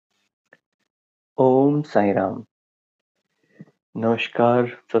Om Sai Ram.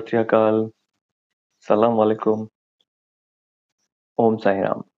 Namaskar, Sat Sri Akal, Salam Alaikum, Om Sai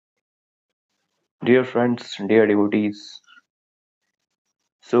Ram. Dear friends, dear devotees,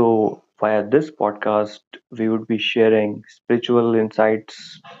 so via this podcast, we would be sharing spiritual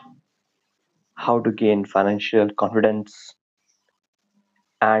insights, how to gain financial confidence,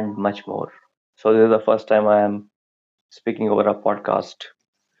 and much more. So, this is the first time I am speaking over a podcast.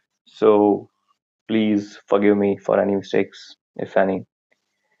 So, please forgive me for any mistakes, if any.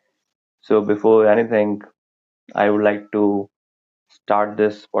 So, before anything, I would like to start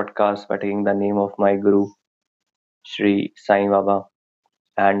this podcast by taking the name of my Guru, Sri Sai Baba,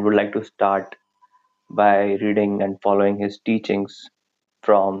 and would like to start by reading and following his teachings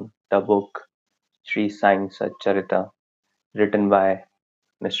from the book Sri Sai Satcharita, written by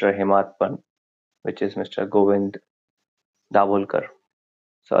Mr. Hemat Pant, which is Mr. Govind Davolkar.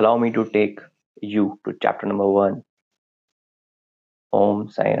 So allow me to take you to chapter number 1, Om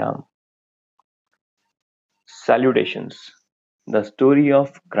Sai Ram. Salutations. The story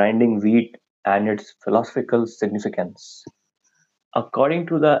of grinding wheat and its philosophical significance. According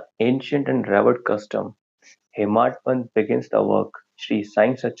to the ancient and revered custom, Hemat Pant begins the work Sri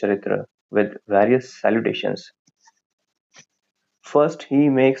Sai Satcharitra with various salutations. First, he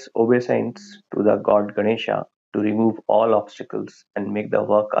makes obeisance to the god Ganesha to remove all obstacles and make the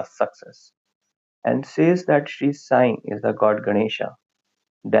work a success, and says that Sri Sai is the god Ganesha.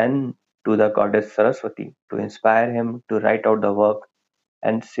 Then to the goddess Saraswati to inspire him to write out the work,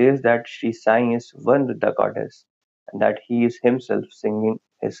 and says that Sri Sai is one with the goddess and that he is himself singing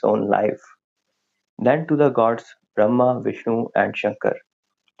his own life. Then to the gods Brahma, Vishnu, and Shankar,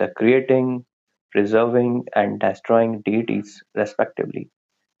 the creating, preserving, and destroying deities respectively,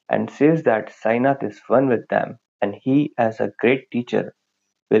 and says that Sainath is one with them, and he, as a great teacher,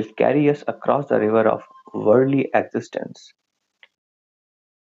 will carry us across the river of worldly existence.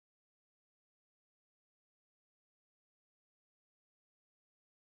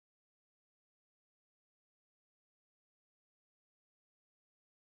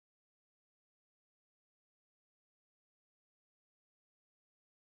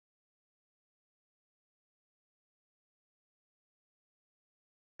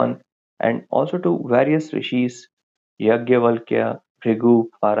 And also to various rishis Yajnavalkya, Bhrigu,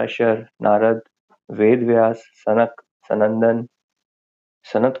 Parashar, Narad, Vedvyas, Sanak, Sanandan,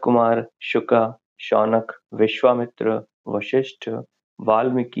 Sanatkumar, Shuka, Shaunak, Vishwamitra, Vasishtha,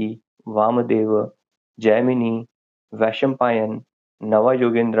 Valmiki, Vamadeva, Jaimini, Vaishampayan,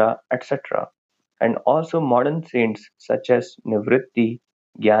 Navayogendra, etc. And also modern saints such as Nivritti,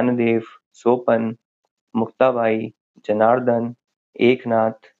 Gyanadev, Sopan, Muktabai, Janardhan,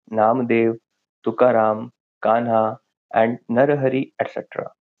 Eknath, Namdev, Tukaram, Kanha, and Narahari, etc.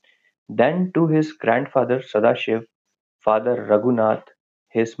 Then to his grandfather Sadashiv, father Raghunath,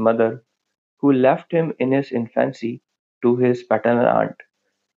 his mother, who left him in his infancy, to his paternal aunt,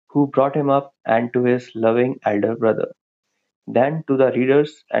 who brought him up, and to his loving elder brother. Then to the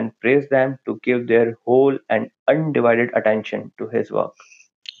readers and praise them to give their whole and undivided attention to his work.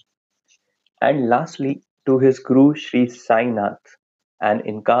 And lastly, to his Guru Sri Sainath, an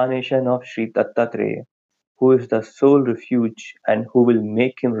incarnation of Sri Dattatreya, who is the sole refuge and who will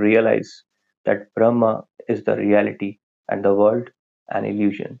make him realize that Brahma is the reality and the world an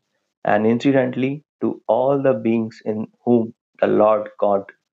illusion, and incidentally to all the beings in whom the Lord God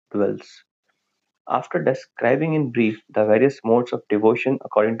dwells. After describing in brief the various modes of devotion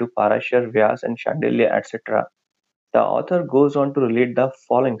according to Parashar, Vyas, and Shandilya, etc., the author goes on to relate the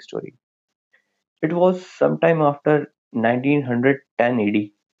following story. It was sometime after 1910 AD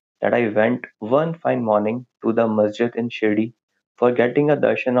that I went one fine morning to the masjid in Shirdi for getting a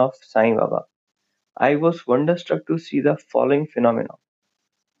darshan of Sai Baba. I was wonderstruck to see the following phenomena.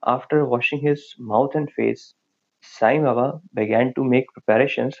 After washing his mouth and face, Sai Baba began to make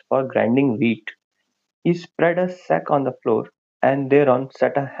preparations for grinding wheat. He spread a sack on the floor and thereon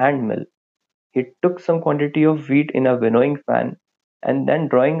set a hand mill. He took some quantity of wheat in a winnowing pan, and then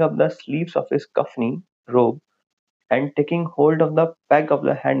drawing up the sleeves of his kafni robe and taking hold of the peg of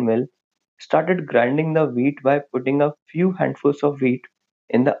the handmill, started grinding the wheat by putting a few handfuls of wheat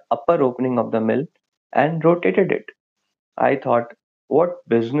in the upper opening of the mill and rotated it. I thought, what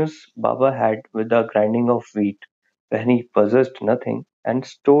business Baba had with the grinding of wheat when he possessed nothing and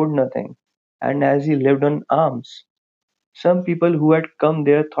stored nothing, and as he lived on alms? Some people who had come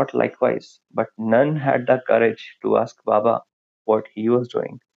there thought likewise, but none had the courage to ask Baba what he was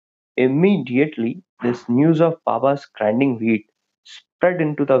doing. Immediately, this news of Baba's grinding wheat spread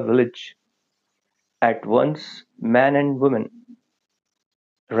into the village. At once, men and women,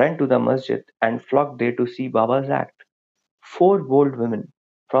 ran to the masjid and flocked there to see Baba's act. Four bold women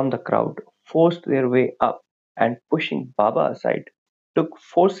from the crowd forced their way up and, pushing Baba aside, took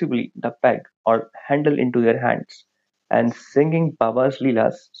forcibly the peg or handle into their hands and, singing Baba's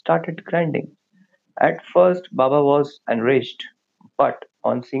Leelas, started grinding. At first Baba was enraged, but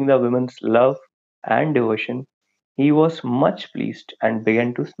on seeing the women's love and devotion, he was much pleased and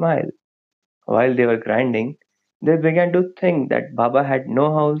began to smile. While they were grinding, they began to think that Baba had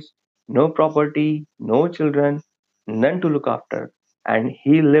no house, no property, no children, none to look after, and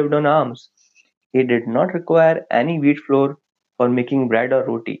he lived on alms. He did not require any wheat flour for making bread or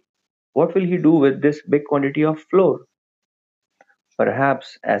roti. What will he do with this big quantity of flour?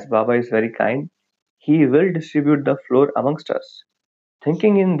 Perhaps, as Baba is very kind, he will distribute the flour amongst us.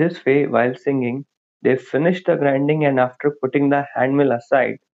 Thinking in this way while singing, they finished the grinding, and after putting the handmill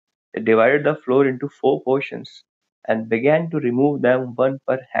aside, they divided the flour into four portions and began to remove them one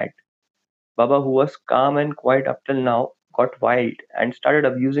per head. Baba, who was calm and quiet up till now, got wild and started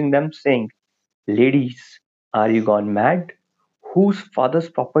abusing them, saying, "Ladies, are you gone mad? Whose father's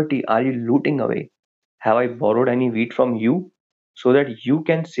property are you looting away? Have I borrowed any wheat from you so that you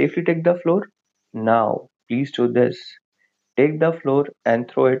can safely take the floor? Now, please do this. Take the floor and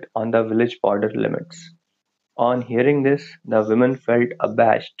throw it on the village border limits." On hearing this, the women felt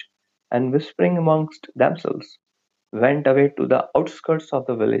abashed and, whispering amongst themselves, went away to the outskirts of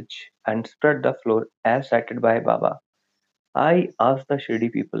the village and spread the floor as cited by Baba. I asked the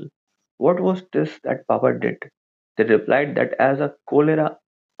Shirdi people, what was this that Baba did? They replied that as a cholera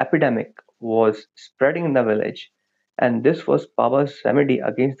epidemic was spreading in the village, and this was Baba's remedy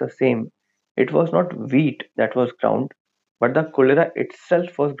against the same, it was not wheat that was ground, but the cholera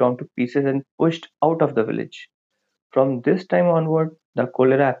itself was ground to pieces and pushed out of the village. From this time onward, the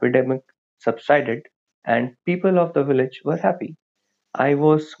cholera epidemic subsided, and people of the village were happy. I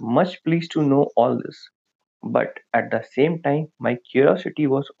was much pleased to know all this, but at the same time my curiosity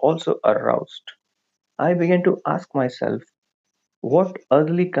was also aroused. I began to ask myself what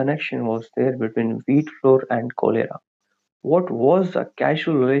earthly connection was there between wheat flour and cholera? What was the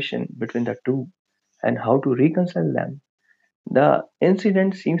causal relation between the two, and how to reconcile them? The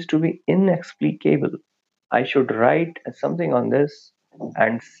incident seems to be inexplicable. I should write something on this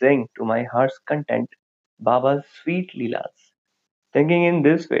and sing to my heart's content Baba's sweet Leelas. Thinking in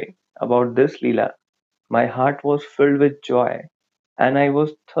this way about this Leela, my heart was filled with joy, and I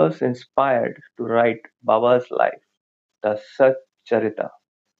was thus inspired to write Baba's life, the Sat Charita.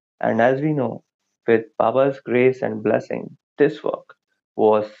 And as we know, with Baba's grace and blessing, this work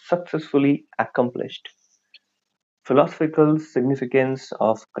was successfully accomplished. Philosophical significance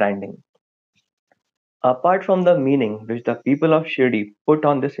of grinding. Apart from the meaning which the people of Shirdi put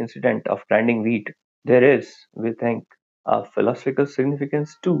on this incident of grinding wheat, there is, we think, a philosophical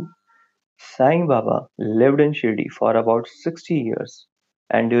significance too. Sai Baba lived in Shirdi for about 60 years,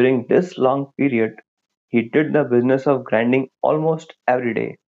 and during this long period, he did the business of grinding almost every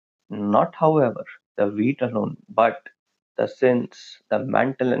day. Not, however, the wheat alone, but the sins, the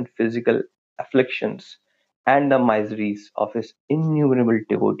mental and physical afflictions, and the miseries of his innumerable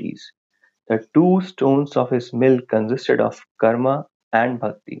devotees. The two stones of his mill consisted of karma and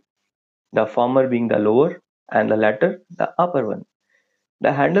bhakti, the former being the lower and the latter the upper one.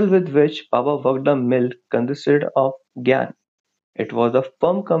 The handle with which Baba worked the mill consisted of Gyan. It was the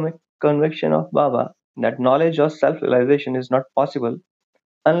firm conviction of Baba that knowledge or self-realization is not possible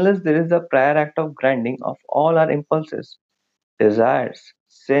unless there is the prior act of grinding of all our impulses, desires,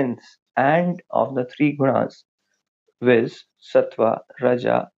 sins, and of the three gunas, viz. Sattva,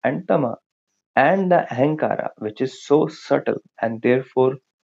 Raja, and Tama, and the Ahankara, which is so subtle and therefore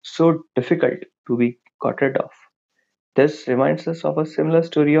so difficult to be got rid of. This reminds us of a similar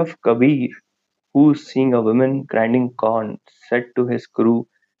story of Kabir, who, seeing a woman grinding corn, said to his guru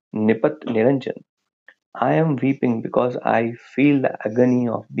Nipat Niranjan, I am weeping because I feel the agony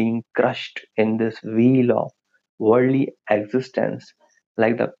of being crushed in this wheel of worldly existence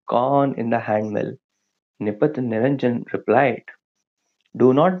like the corn in the handmill. Nipat Niranjan replied,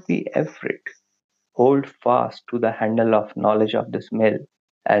 do not be afraid. Hold fast to the handle of knowledge of this mill,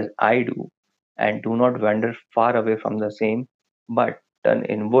 as I do, and do not wander far away from the same, but turn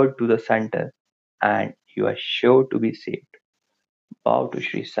inward to the center, and you are sure to be saved. Bow to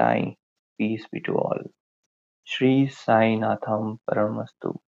Sri Sai. Peace be to all. Shri Sai Natham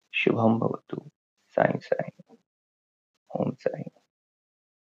Paramastu. Shubham Bhavatu. Sai Sai. Om Sai.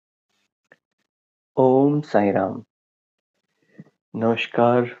 Om Sai Ram.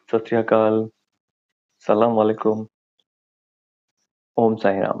 Namaskar. Satyakal. Salam Alaikum. Om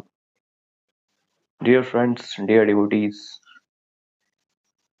Sai Ram. Dear friends, dear devotees,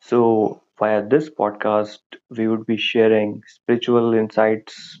 So, via this podcast, we would be sharing spiritual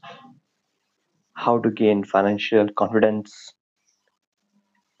insights, how to gain financial confidence,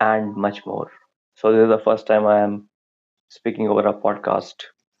 and much more. So, this is the first time I am speaking over a podcast.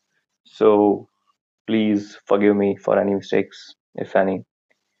 So, please forgive me for any mistakes, if any.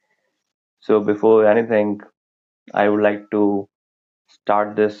 So, before anything, I would like to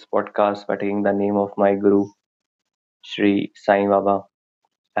start this podcast by taking the name of my Guru, Sri Sai Baba,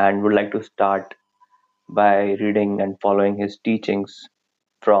 and would like to start by reading and following his teachings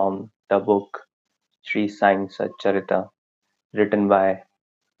from the book Sri Sai Satcharita, written by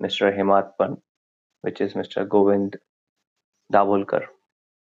Mr. Himat Pant, which is Mr. Govind Davolkar.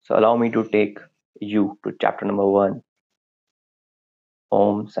 So allow me to take you to chapter number 1,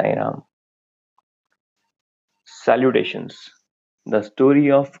 Om Sai Ram. Salutations. The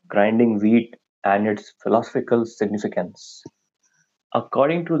story of grinding wheat and its philosophical significance.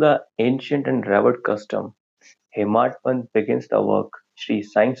 According to the ancient and revered custom, Himat Pant begins the work Sri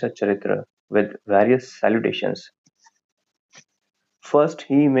Sai Satcharitra with various salutations. First,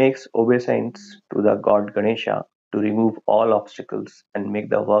 he makes obeisance to the god Ganesha to remove all obstacles and make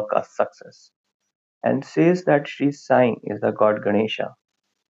the work a success, and says that Sri Sai is the god Ganesha.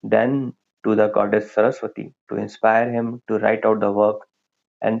 Then to the goddess Saraswati to inspire him to write out the work,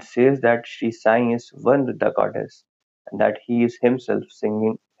 and says that Sri Sai is one with the goddess and that he is himself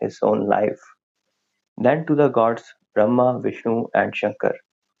singing his own life. Then to the gods Brahma, Vishnu, and Shankar,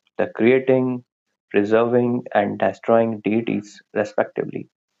 the creating, preserving, and destroying deities respectively,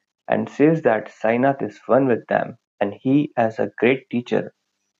 and says that Sainath is one with them, and he, as a great teacher,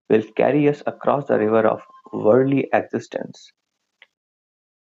 will carry us across the river of worldly existence.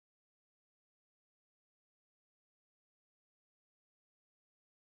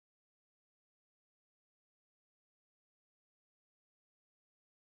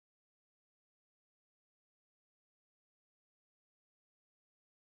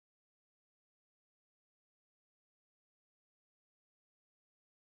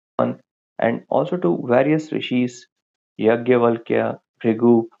 On and also to various rishis Yajnavalkya,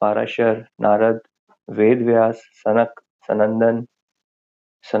 Bhrigu, Parashar, Narad, Vedvyas, Sanak, Sanandan,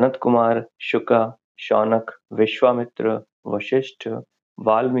 Sanatkumar, Shuka, Shaunak, Vishwamitra, Vasishtha,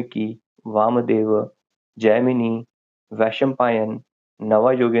 Valmiki, Vamadeva, Jaimini, Vaishampayan,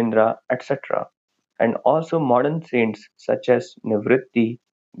 Navayogendra, etc., and also modern saints such as Nivritti,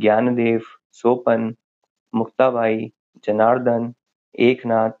 Gyanadev, Sopan, Muktabai, Janardhan,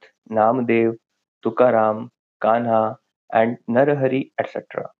 Eknath, Namdev, Tukaram, Kanha, and Narahari,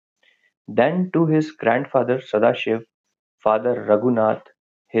 etc. Then to his grandfather Sadashiv, father Raghunath,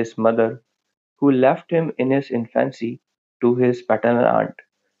 his mother, who left him in his infancy, to his paternal aunt,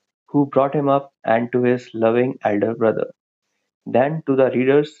 who brought him up, and to his loving elder brother. Then to the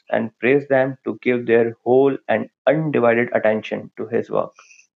readers and praise them to give their whole and undivided attention to his work.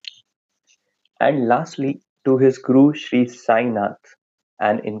 And lastly, to his Guru Sri Sainath,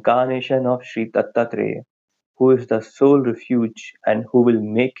 an incarnation of Sri Dattatreya, who is the sole refuge and who will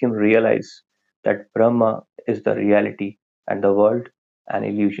make him realize that Brahma is the reality and the world an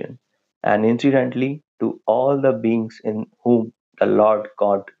illusion, and incidentally to all the beings in whom the Lord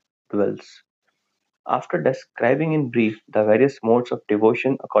God dwells. After describing in brief the various modes of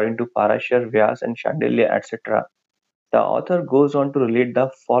devotion according to Parashar, Vyas, and Shandilya, etc., the author goes on to relate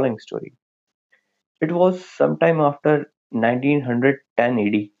the following story. It was sometime after 1910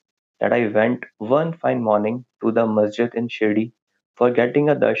 AD that I went one fine morning to the masjid in Shirdi for getting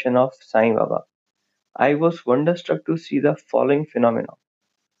a darshan of Sai Baba. I was wonderstruck to see the following phenomena.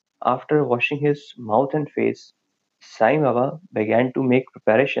 After washing his mouth and face, Sai Baba began to make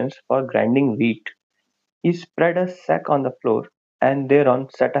preparations for grinding wheat. He spread a sack on the floor and thereon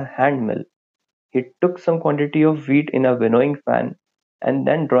set a hand mill. He took some quantity of wheat in a winnowing pan, and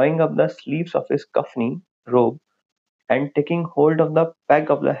then drawing up the sleeves of his kafni robe and taking hold of the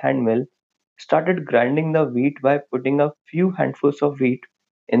peg of the handmill, started grinding the wheat by putting a few handfuls of wheat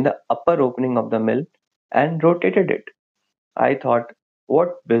in the upper opening of the mill and rotated it. I thought,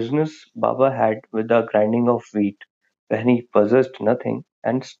 what business Baba had with the grinding of wheat when he possessed nothing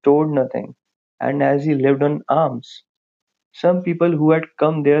and stored nothing, and as he lived on alms? Some people who had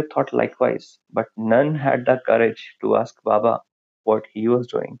come there thought likewise, but none had the courage to ask Baba what he was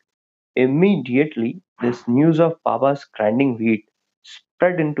doing. Immediately, this news of Baba's grinding wheat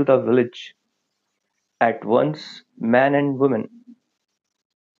spread into the village. At once, men and women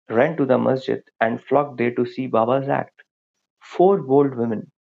ran to the masjid and flocked there to see Baba's act. Four bold women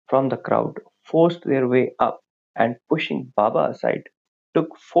from the crowd forced their way up and, pushing Baba aside,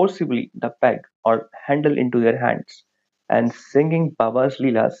 took forcibly the peg or handle into their hands and singing Baba's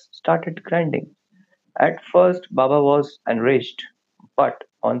Leelas started grinding. At first, Baba was enraged, but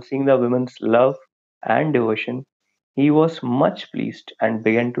on seeing the women's love and devotion, he was much pleased and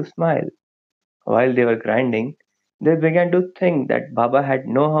began to smile. While they were grinding, they began to think that Baba had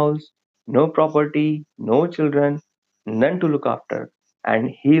no house, no property, no children, none to look after, and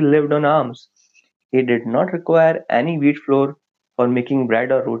he lived on alms. He did not require any wheat flour for making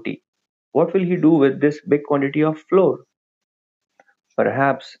bread or roti. What will he do with this big quantity of flour?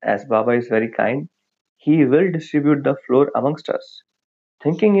 Perhaps, as Baba is very kind, he will distribute the flour amongst us.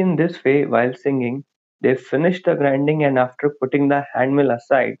 Thinking in this way while singing, they finished the grinding and after putting the handmill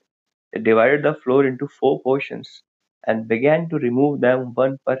aside, they divided the flour into four portions and began to remove them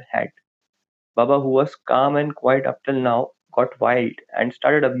one per head. Baba, who was calm and quiet up till now, got wild and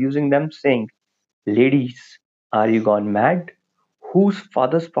started abusing them, saying, "Ladies, are you gone mad? Whose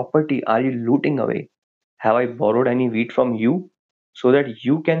father's property are you looting away? Have I borrowed any wheat from you so that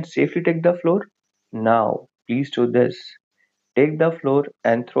you can safely take the floor? Now, please do this. Take the floor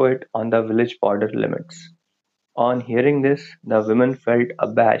and throw it on the village border limits." On hearing this, the women felt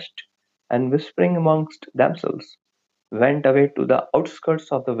abashed and whispering amongst themselves, went away to the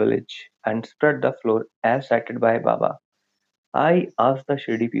outskirts of the village and spread the floor as cited by Baba. I asked the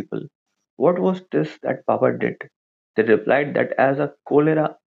Shirdi people, what was this that Baba did? They replied that as a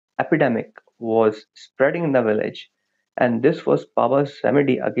cholera epidemic was spreading in the village, and this was Baba's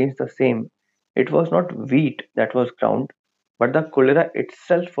remedy against the same, it was not wheat that was ground, but the cholera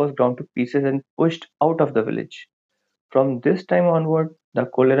itself was ground to pieces and pushed out of the village. From this time onward, the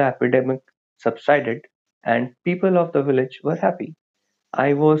cholera epidemic subsided, and people of the village were happy.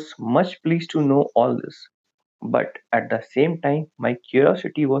 I was much pleased to know all this, but at the same time my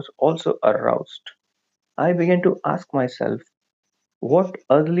curiosity was also aroused. I began to ask myself what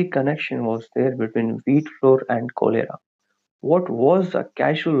earthly connection was there between wheat flour and cholera? What was the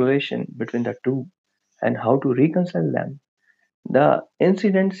causal relation between the two, and how to reconcile them? The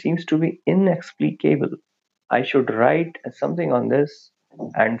incident seems to be inexplicable. I should write something on this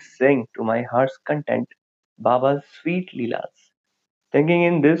and sing to my heart's content Baba's sweet Leelas. Thinking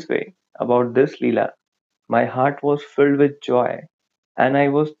in this way about this Leela, my heart was filled with joy, and I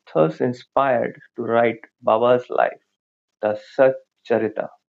was thus inspired to write Baba's life, the Sat Charita.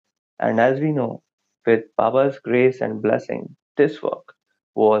 And as we know, with Baba's grace and blessing, this work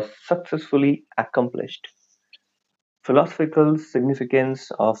was successfully accomplished. Philosophical significance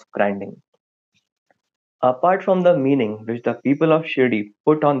of grinding. Apart from the meaning which the people of Shirdi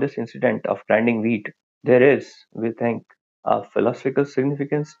put on this incident of grinding wheat, there is, we think, a philosophical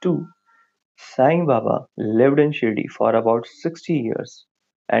significance too. Sai Baba lived in Shirdi for about 60 years,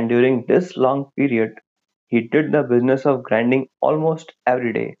 and during this long period, he did the business of grinding almost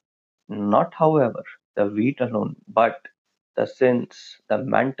every day. Not, however, the wheat alone, but the sins, the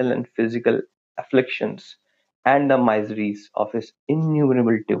mental and physical afflictions, and the miseries of his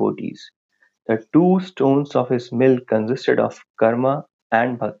innumerable devotees. The two stones of his mill consisted of karma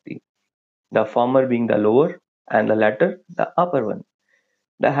and bhakti, the former being the lower, and the latter the upper one.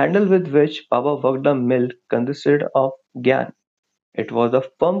 The handle with which Baba worked the mill consisted of Gyan. It was a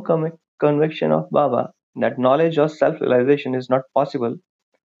firm conviction of Baba that knowledge or self-realization is not possible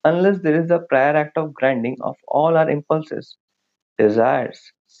unless there is a prior act of grinding of all our impulses,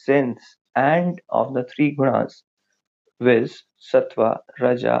 desires, sins, and of the three gunas, viz. Sattva,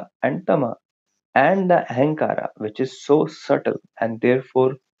 Raja, and Tama, and the Ahankara, which is so subtle and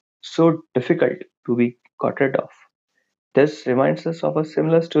therefore so difficult to be got rid of. This reminds us of a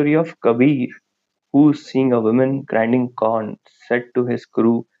similar story of Kabir, who, seeing a woman grinding corn, said to his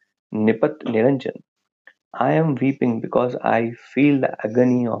guru Nipat Niranjan, I am weeping because I feel the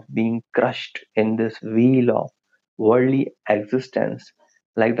agony of being crushed in this wheel of worldly existence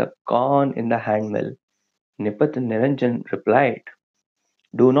like the corn in the handmill. Nipat Niranjan replied,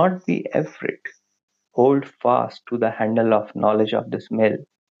 do not be afraid. Hold fast to the handle of knowledge of this mill,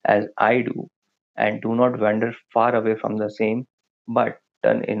 as I do, and do not wander far away from the same, but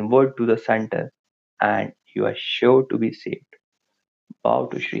turn inward to the center, and you are sure to be saved. Bow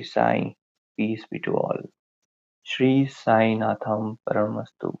to Sri Sai. Peace be to all. Shri Sai Natham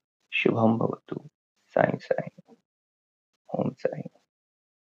Paramastu. Shubham Bhavatu. Sai Sai. Om Sai.